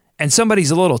hubris and somebody's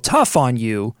a little tough on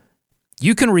you,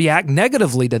 you can react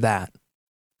negatively to that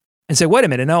and say, wait a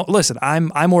minute, no, listen,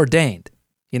 I'm ordained.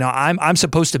 You know, I'm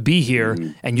supposed to be here,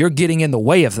 and you're getting in the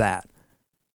way of that.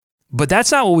 But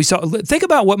that's not what we saw. Think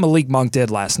about what Malik Monk did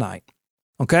last night,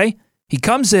 okay? He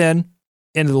comes into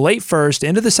the late first,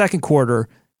 into the second quarter,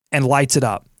 and lights it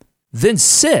up. Then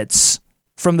sits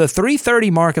from the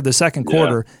 3:30 mark of the second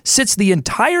quarter, sits the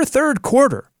entire third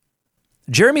quarter.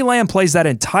 Jeremy Lamb plays that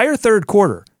entire third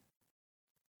quarter.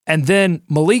 And then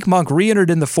Malik Monk re-entered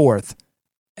in the fourth,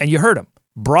 and you heard him.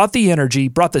 Brought the energy,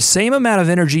 brought the same amount of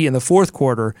energy in the fourth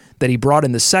quarter that he brought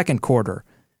in the second quarter,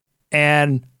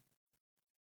 and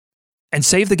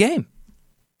saved the game.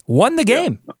 Won the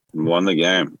game. Won the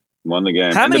game.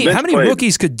 How many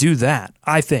rookies could do that?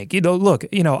 I think. Look,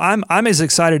 I'm as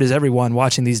excited as everyone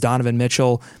watching these Donovan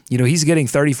Mitchell. He's getting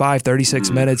 35,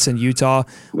 36 minutes in Utah,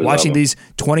 watching these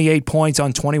 28 points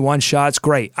on 21 shots.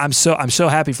 Great. I'm so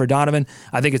happy for Donovan.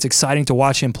 I think it's exciting to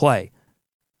watch him play.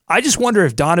 I just wonder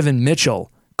if Donovan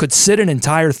Mitchell could sit an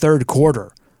entire third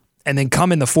quarter and then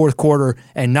come in the fourth quarter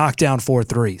and knock down 4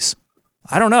 threes.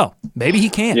 I don't know. Maybe he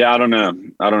can. Yeah, I don't know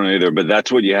either. But that's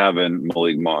what you have in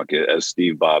Malik Monk. As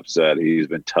Steve Bob said, he's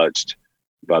been touched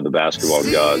by the basketball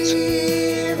gods.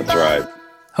 That's right.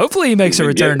 Hopefully he makes a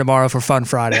return tomorrow for Fun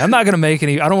Friday. I don't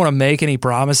want to make any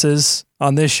promises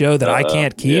on this show that I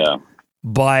can't keep,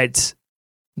 but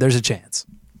there's a chance.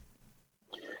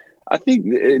 I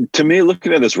think, to me,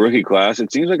 looking at this rookie class,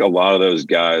 it seems like a lot of those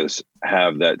guys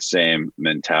have that same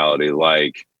mentality.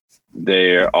 Like,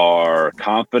 they are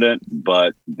confident,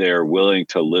 but they're willing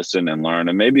to listen and learn.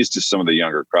 And maybe it's just some of the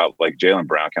younger crop, like Jaylen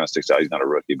Brown kind of sticks out. He's not a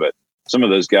rookie, but some of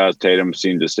those guys, Tatum,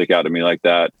 seem to stick out to me like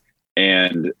that.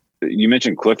 And you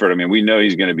mentioned Clifford. I mean, we know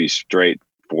he's going to be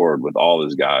straightforward with all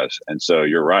his guys. And so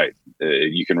you're right.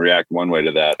 You can react one way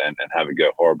to that and have it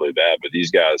go horribly bad. But these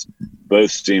guys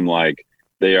both seem like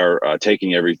they are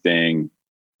taking everything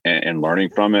and learning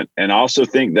from it. And I also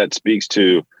think that speaks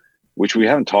to, which we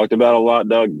haven't talked about a lot,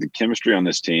 Doug, the chemistry on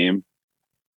this team.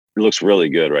 It looks really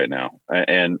good right now.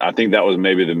 And I think that was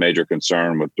maybe the major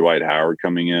concern with Dwight Howard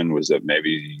coming in, was that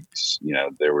maybe,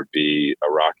 there would be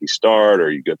a rocky start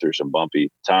or you go through some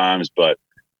bumpy times. But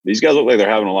these guys look like they're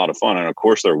having a lot of fun. And, of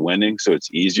course, they're winning, so it's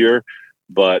easier.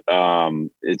 But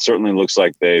it certainly looks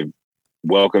like they've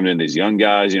welcomed in these young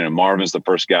guys. Marvin's the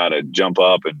first guy to jump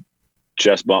up and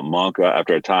chest bump Monk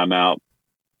after a timeout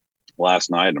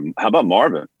last night. How about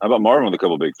Marvin? With a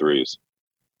couple big threes?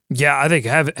 Yeah, I think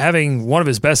having one of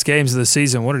his best games of the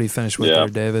season. What did he finish with there,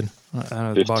 David? I don't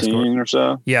know, 15 the box score. Or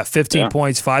so? Yeah, 15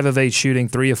 points, 5 of 8 shooting,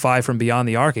 3 of 5 from beyond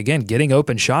the arc. Again, getting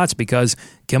open shots because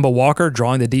Kemba Walker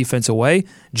drawing the defense away,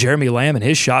 Jeremy Lamb and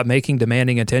his shot making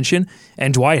demanding attention,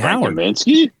 and Dwight Howard.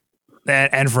 Kaminsky?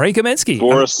 And Frank Kaminsky.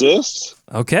 4 assists?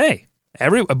 Okay.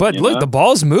 Look, the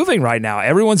ball's moving right now.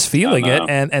 Everyone's feeling it,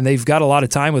 and they've got a lot of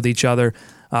time with each other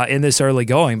in this early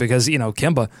going because,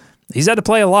 Kemba, he's had to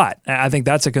play a lot. I think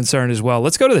that's a concern as well.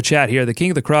 Let's go to the chat here. The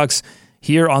King of the Crux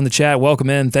here on the chat.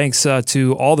 Welcome in. Thanks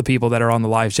to all the people that are on the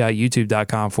live chat,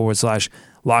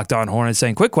 youtube.com/Locked On Hornets,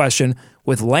 saying, quick question,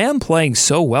 with Lamb playing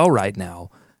so well right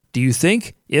now, do you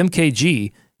think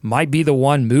MKG might be the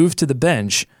one moved to the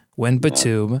bench when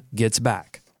Batum gets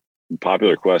back?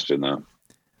 Popular question, though.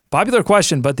 Popular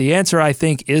question, but the answer, I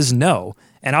think, is no.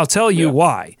 And I'll tell you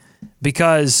why.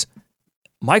 Because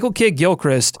Michael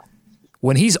Kidd-Gilchrist,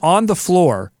 when he's on the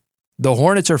floor, the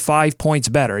Hornets are 5 points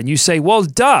better. And you say, well,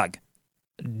 Doug,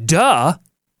 duh.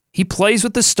 He plays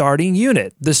with the starting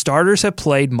unit. The starters have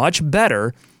played much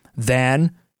better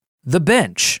than the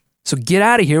bench. So get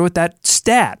out of here with that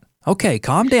stat. Okay,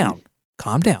 calm down.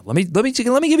 Calm down. Let me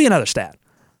give you another stat.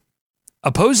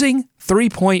 Opposing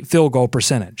 3-point field goal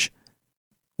percentage.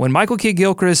 When Michael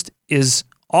Kidd-Gilchrist is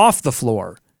off the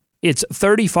floor, it's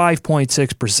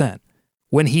 35.6%.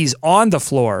 When he's on the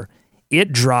floor,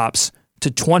 it drops to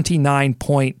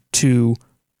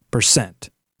 29.2%.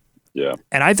 Yeah.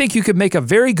 And I think you could make a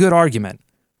very good argument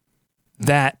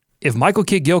that if Michael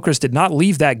Kidd-Gilchrist did not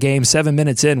leave that game 7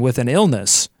 minutes in with an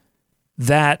illness,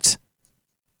 that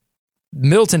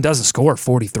Middleton doesn't score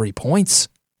 43 points.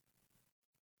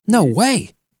 No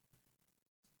way.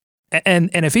 And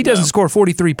if he doesn't score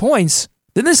 43 points,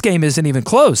 then this game isn't even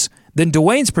close. Then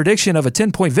Dwayne's prediction of a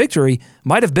 10-point victory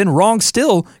might have been wrong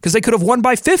still because they could have won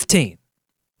by 15.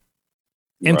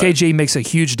 MKG makes a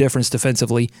huge difference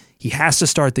defensively. He has to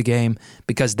start the game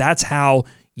because that's how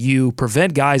you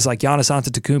prevent guys like Giannis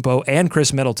Antetokounmpo and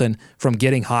Chris Middleton from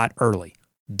getting hot early.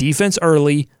 Defense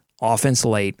early, offense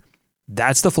late.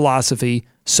 That's the philosophy.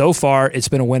 So far, it's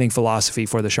been a winning philosophy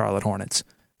for the Charlotte Hornets.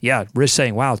 Yeah, Rich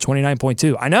saying, wow,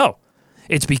 29.2. I know.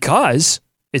 It's because,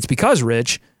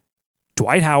 Rich,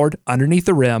 Dwight Howard underneath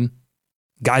the rim,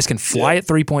 guys can fly at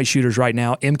three-point shooters right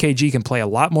now. MKG can play a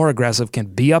lot more aggressive, can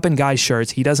be up in guys'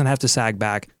 shirts. He doesn't have to sag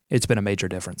back. It's been a major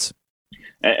difference.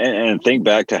 And think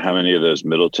back to how many of those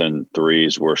Middleton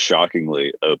threes were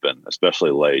shockingly open,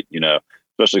 especially late,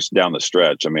 especially down the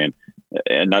stretch. I mean,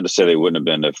 and not to say they wouldn't have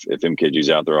been if MKG's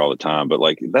out there all the time, but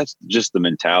like that's just the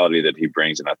mentality that he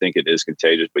brings. And I think it is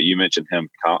contagious. But you mentioned him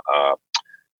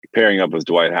pairing up with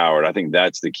Dwight Howard. I think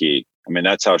that's the key. I mean,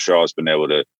 that's how Charlotte's been able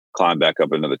to climb back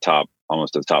up into the top,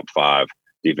 almost the top 5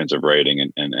 defensive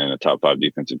rating and a top 5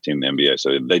 defensive team in the NBA.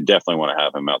 So they definitely want to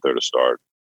have him out there to start.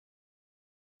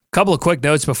 Couple of quick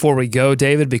notes before we go,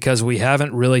 David, because we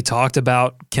haven't really talked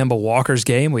about Kemba Walker's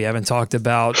game. We haven't talked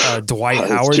about Dwight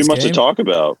Howard's game. Too much to talk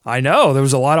about. I know. There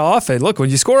was a lot of offense. Look, when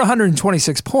you score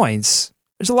 126 points,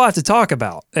 there's a lot to talk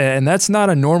about. And that's not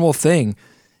a normal thing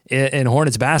in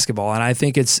Hornets basketball. And I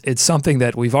think it's something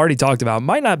that we've already talked about.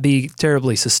 Might not be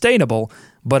terribly sustainable,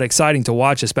 but exciting to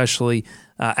watch, especially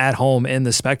at home in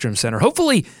the Spectrum Center.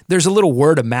 Hopefully there's a little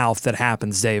word of mouth that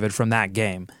happens, David, from that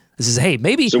game. This is, hey,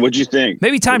 maybe. So what'd you think?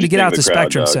 Maybe time to get out the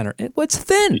Spectrum Center. It's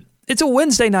thin. It's a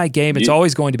Wednesday night game. It's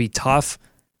always going to be tough.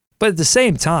 But at the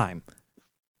same time,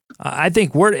 I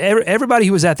think everybody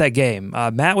who was at that game,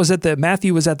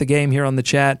 Matthew was at the game here on the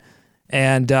chat,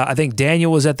 and I think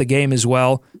Daniel was at the game as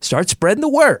well. Start spreading the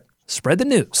word. Spread the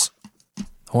news.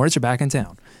 Hornets are back in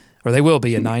town. Or they will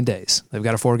be in 9 days. They've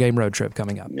got a 4-game road trip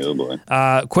coming up. Oh boy.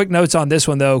 Quick notes on this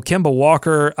one, though. Kemba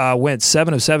Walker went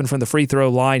 7 of 7 from the free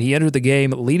throw line. He entered the game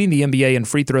leading the NBA in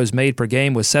free throws made per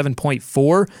game with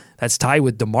 7.4. That's tied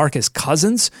with DeMarcus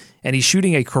Cousins. And he's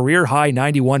shooting a career-high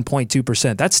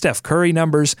 91.2%. That's Steph Curry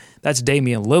numbers. That's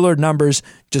Damian Lillard numbers.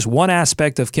 Just one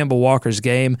aspect of Kemba Walker's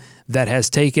game that has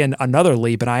taken another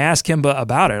leap. And I asked Kemba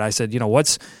about it. I said,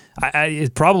 it's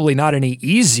probably not any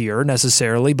easier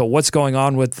necessarily, but what's going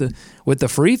on with the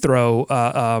free throw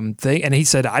thing? And he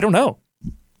said, I don't know.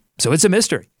 So it's a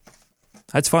mystery.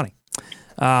 That's funny.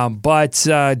 But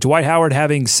Dwight Howard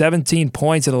having 17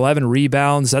 points and 11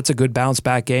 rebounds, that's a good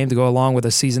bounce-back game to go along with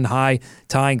a season high,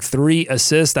 tying 3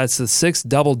 assists. That's the 6th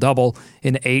double-double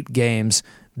in 8 games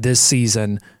this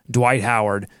season. Dwight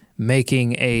Howard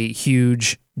making a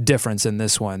huge difference in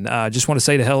this one. Just want to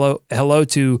say hello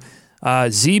to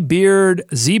Z-Bird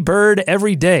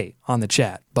every day on the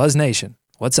chat. Buzz Nation,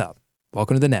 what's up?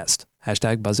 Welcome to the nest.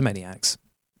 Hashtag Buzzamaniacs.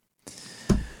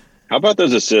 How about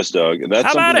those assists, Doug?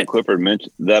 That's something that Clifford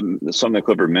mentioned. Something that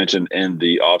Clifford mentioned in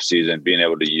the offseason, being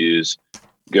able to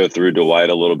go through Dwight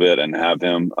a little bit and have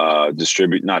him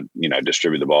distribute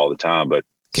the ball all the time, but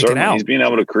certainly he's being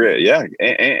able to create. Yeah,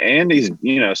 and he's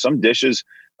some dishes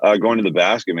going to the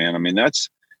basket, man. I mean that's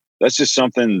just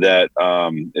something that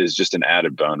is just an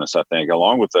added bonus, I think.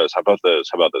 Along with those, how about those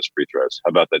free throws? How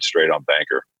about that straight on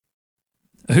banker?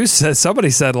 Who said? Somebody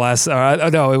said last.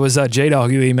 No, it was J-Dog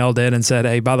who emailed in and said,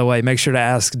 "Hey, by the way, make sure to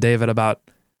ask David about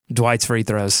Dwight's free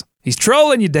throws. He's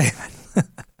trolling you, David."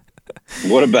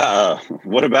 What about?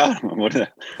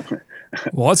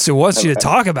 Wants you to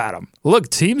talk about him. Look,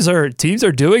 teams are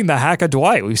doing the hack of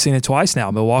Dwight. We've seen it twice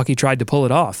now. Milwaukee tried to pull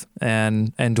it off,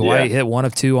 and Dwight hit 1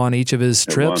 of 2 on each of his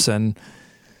trips, and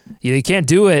you can't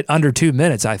do it under 2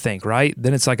 minutes. I think, right?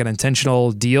 Then it's like an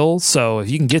intentional deal. So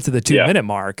if you can get to the 2-minute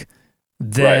mark.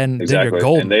 Then you're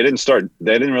golden. And they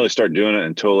didn't really start doing it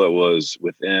until it was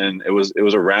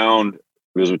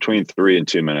between 3 and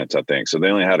 2 minutes, I think. So they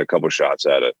only had a couple shots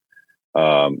at it.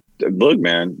 Look,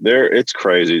 man, it's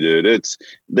crazy, dude.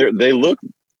 They look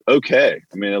okay.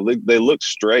 I mean, they look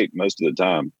straight most of the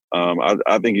time.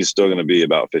 I think he's still going to be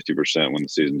about 50% when the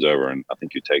season's over, and I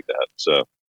think you take that. So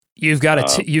you've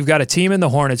got a team in the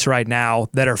Hornets right now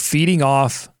that are feeding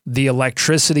off the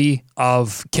electricity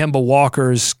of Kemba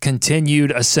Walker's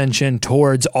continued ascension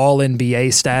towards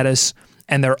All-NBA status,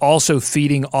 and they're also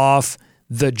feeding off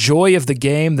the joy of the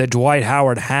game that Dwight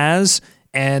Howard has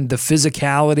and the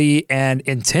physicality and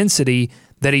intensity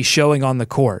that he's showing on the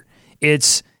court.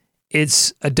 It's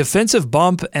a defensive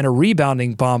bump and a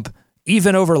rebounding bump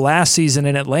even over last season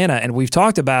in Atlanta. And we've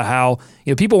talked about how,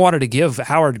 people wanted to give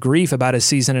Howard grief about his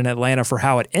season in Atlanta for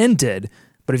how it ended.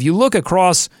 But if you look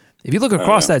across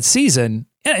that season,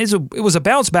 it was a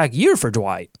bounce back year for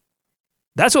Dwight.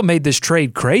 That's what made this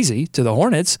trade crazy to the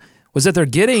Hornets, was that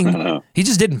he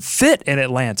just didn't fit in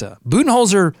Atlanta. I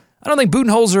don't think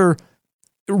Budenholzer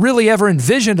really ever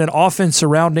envisioned an offense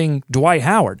surrounding Dwight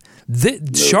Howard.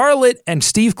 Charlotte and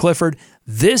Steve Clifford,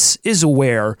 this is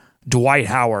where Dwight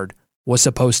Howard was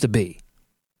supposed to be.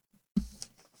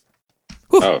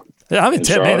 I'm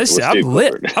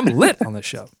lit on this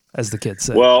show, as the kids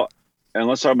say. Well, and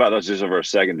let's talk about that just over a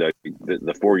second. The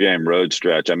 4-game road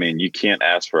stretch. I mean, you can't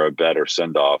ask for a better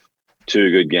send-off.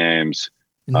 2 good games.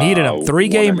 Needed a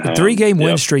 3-game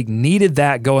win streak. Needed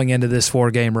that going into this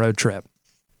 4-game road trip.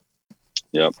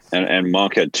 Yep, and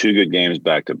Monk had 2 good games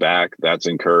back to back. That's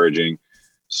encouraging.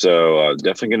 So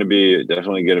definitely going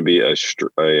to be a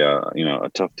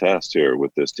tough test here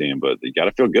with this team, but you got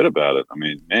to feel good about it. I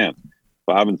mean, man,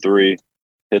 5-3,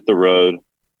 hit the road.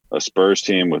 A Spurs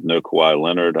team with no Kawhi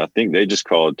Leonard. I think they just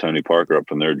called Tony Parker up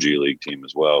from their G League team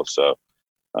as well. So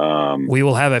we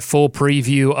will have a full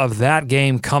preview of that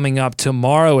game coming up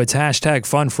tomorrow. It's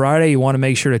 #Fun Friday. You want to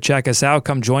make sure to check us out.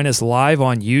 Come join us live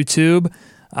on YouTube.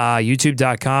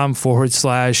 YouTube.com/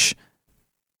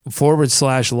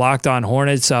 Locked On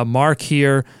Hornets. Mark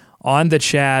here on the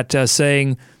chat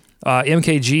saying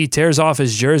MKG tears off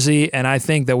his jersey, and I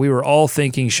think that we were all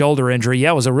thinking shoulder injury.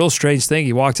 Yeah, it was a real strange thing.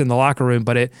 He walked in the locker room,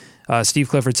 but Steve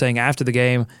Clifford saying after the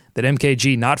game that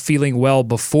MKG not feeling well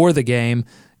before the game,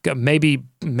 maybe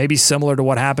similar to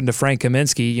what happened to Frank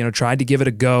Kaminsky, tried to give it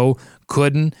a go,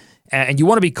 couldn't. And you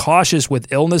want to be cautious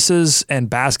with illnesses and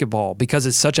basketball because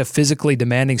it's such a physically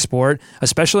demanding sport,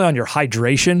 especially on your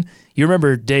hydration. You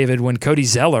remember, David, when Cody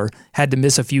Zeller had to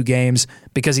miss a few games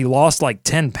because he lost like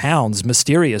 10 pounds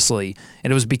mysteriously,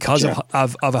 and it was because of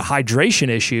a hydration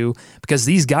issue, because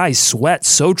these guys sweat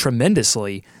so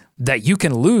tremendously that you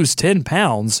can lose 10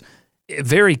 pounds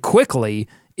very quickly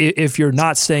if you're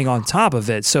not staying on top of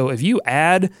it. So if you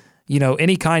add,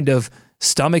 any kind of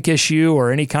stomach issue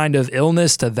or any kind of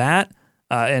illness to that,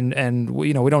 and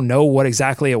we don't know what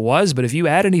exactly it was, but if you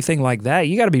add anything like that,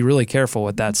 you got to be really careful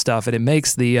with that stuff, and it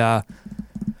makes the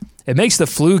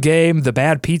flu game, the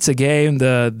bad pizza game,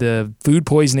 the food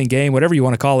poisoning game, whatever you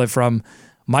want to call it, from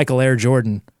Michael Air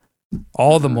Jordan,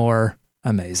 all the more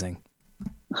amazing.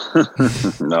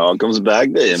 No, it comes back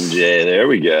to MJ. There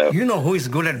we go. You know who is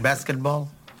good at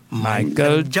basketball?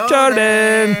 Michael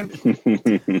Jordan.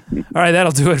 All right,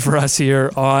 that'll do it for us here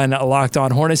on Locked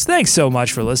On Hornets. Thanks so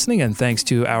much for listening, and thanks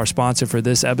to our sponsor for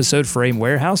this episode, Frame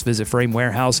Warehouse. Visit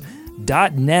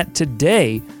framewarehouse.net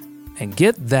today and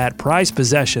get that prized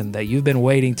possession that you've been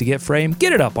waiting to get framed.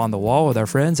 Get it up on the wall with our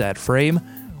friends at Frame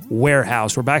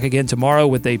Warehouse. We're back again tomorrow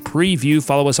with a preview.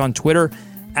 Follow us on Twitter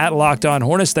at Locked On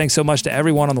Hornets. Thanks so much to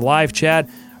everyone on the live chat.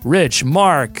 Rich,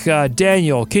 Mark,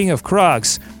 Daniel, King of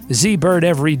Crux, Z-Bird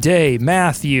Every Day,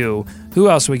 Matthew. Who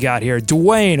else we got here?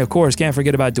 Dwayne, of course. Can't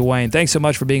forget about Dwayne. Thanks so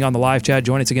much for being on the live chat.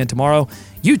 Join us again tomorrow.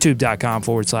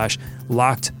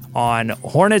 YouTube.com/Locked On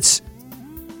Hornets.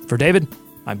 For David,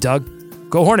 I'm Doug.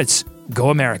 Go Hornets. Go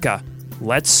America.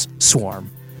 Let's swarm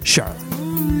Charlotte.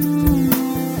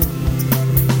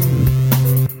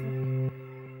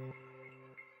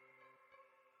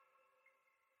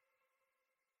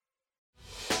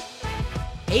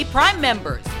 Hey, Prime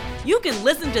members, you can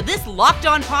listen to this Locked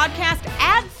On podcast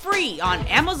ad-free on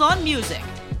Amazon Music.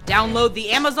 Download the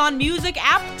Amazon Music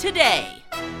app today.